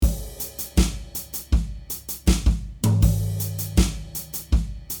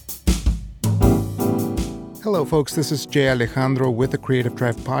Hello, folks. This is Jay Alejandro with the Creative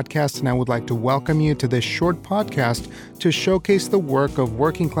Drive Podcast, and I would like to welcome you to this short podcast to showcase the work of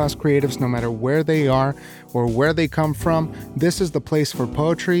working class creatives no matter where they are or where they come from. This is the place for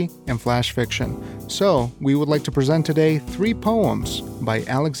poetry and flash fiction. So, we would like to present today 3 poems by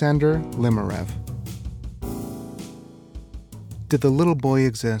Alexander Limarev. Did the little boy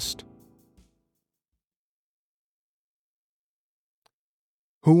exist?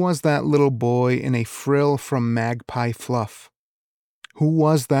 Who was that little boy in a frill from magpie fluff? Who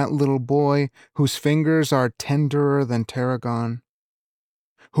was that little boy whose fingers are tenderer than tarragon?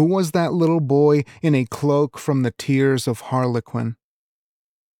 Who was that little boy in a cloak from the tears of harlequin?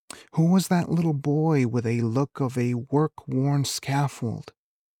 Who was that little boy with a look of a work-worn scaffold?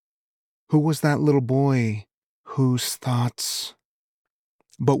 Who was that little boy whose thoughts...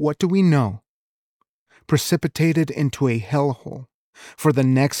 But what do we know? Precipitated into a hellhole, for the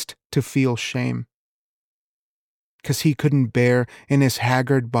next to feel shame. 'Cause he couldn't bear in his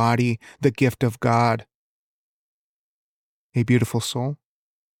haggard body the gift of God. A beautiful soul.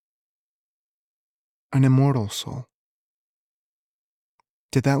 An immortal soul.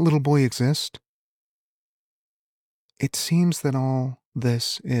 Did that little boy exist? It seems that all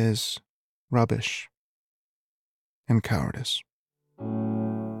this is rubbish and cowardice.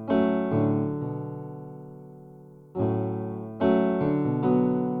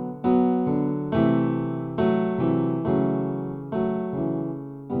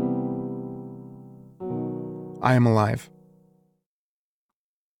 I am alive.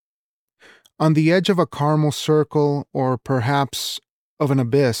 On the edge of a caramel circle, or perhaps of an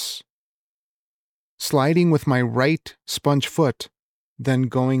abyss, sliding with my right sponge foot, then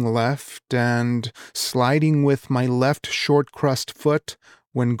going left, and sliding with my left short crust foot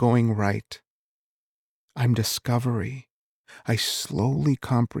when going right. I'm discovery. I slowly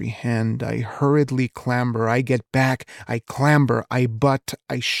comprehend, I hurriedly clamber, I get back, I clamber, I butt,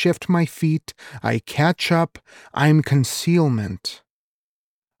 I shift my feet, I catch up, I'm concealment.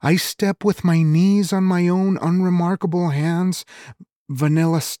 I step with my knees on my own unremarkable hands,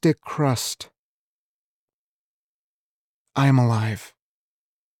 vanilla stick crust. I am alive.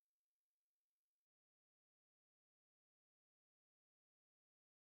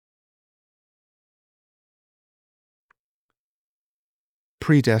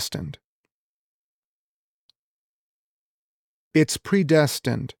 Predestined. It's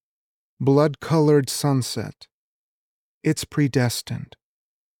predestined. Blood-colored sunset. It's predestined.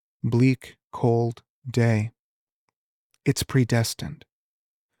 Bleak, cold day. It's predestined.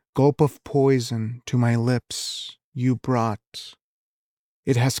 Gulp of poison to my lips you brought.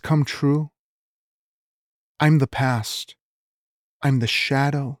 It has come true. I'm the past. I'm the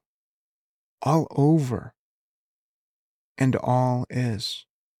shadow. All over. And all is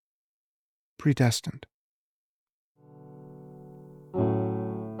predestined.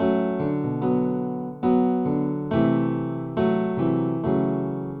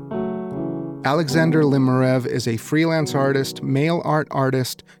 Alexander Limarev is a freelance artist, mail art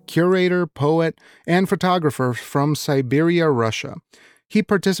artist, curator, poet, and photographer from Siberia, Russia. He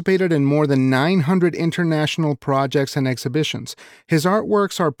participated in more than 900 international projects and exhibitions. His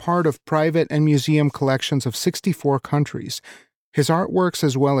artworks are part of private and museum collections of 64 countries. His artworks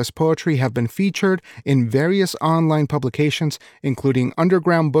as well as poetry have been featured in various online publications, including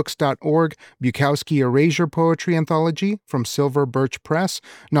undergroundbooks.org, Bukowski Erasure Poetry Anthology from Silver Birch Press,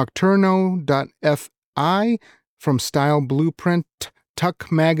 Nocturno.fi from Style Blueprint,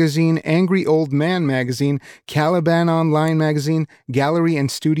 Tuck Magazine, Angry Old Man Magazine, Caliban Online Magazine, Gallery and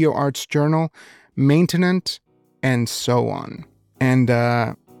Studio Arts Journal, Maintenance, and so on. And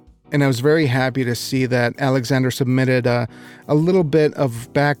I was very happy to see that Alexander submitted a little bit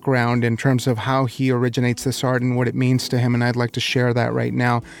of background in terms of how he originates this art and what it means to him, and I'd like to share that right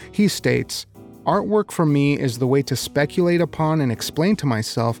now. He states, "Artwork for me is the way to speculate upon and explain to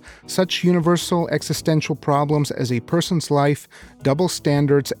myself such universal existential problems as a person's life, double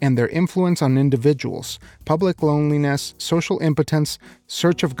standards and their influence on individuals, public loneliness, social impotence,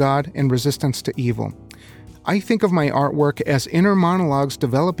 search of God, and resistance to evil. I think of my artwork as inner monologues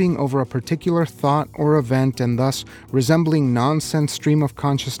developing over a particular thought or event and thus resembling nonsense stream of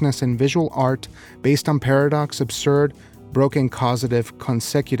consciousness in visual art based on paradox, absurd, broken causative,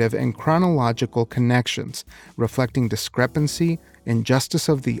 consecutive, and chronological connections, reflecting discrepancy and justice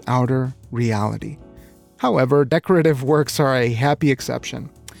of the outer reality. However, decorative works are a happy exception.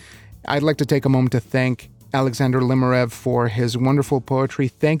 I'd like to take a moment to thank Alexander Limarev for his wonderful poetry.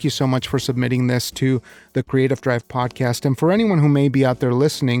 Thank you so much for submitting this to the Creative Drive podcast. And for anyone who may be out there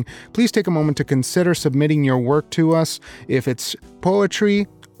listening, please take a moment to consider submitting your work to us. If it's poetry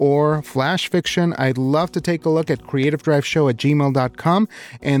or flash fiction, I'd love to take a look at creativedriveshow@gmail.com.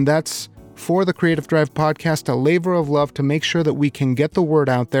 And that's for the Creative Drive podcast, a labor of love to make sure that we can get the word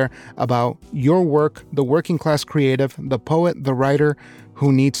out there about your work, the working class creative, the poet, the writer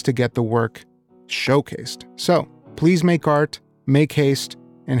who needs to get the work showcased. So please make art, make haste,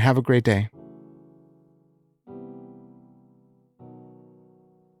 and have a great day.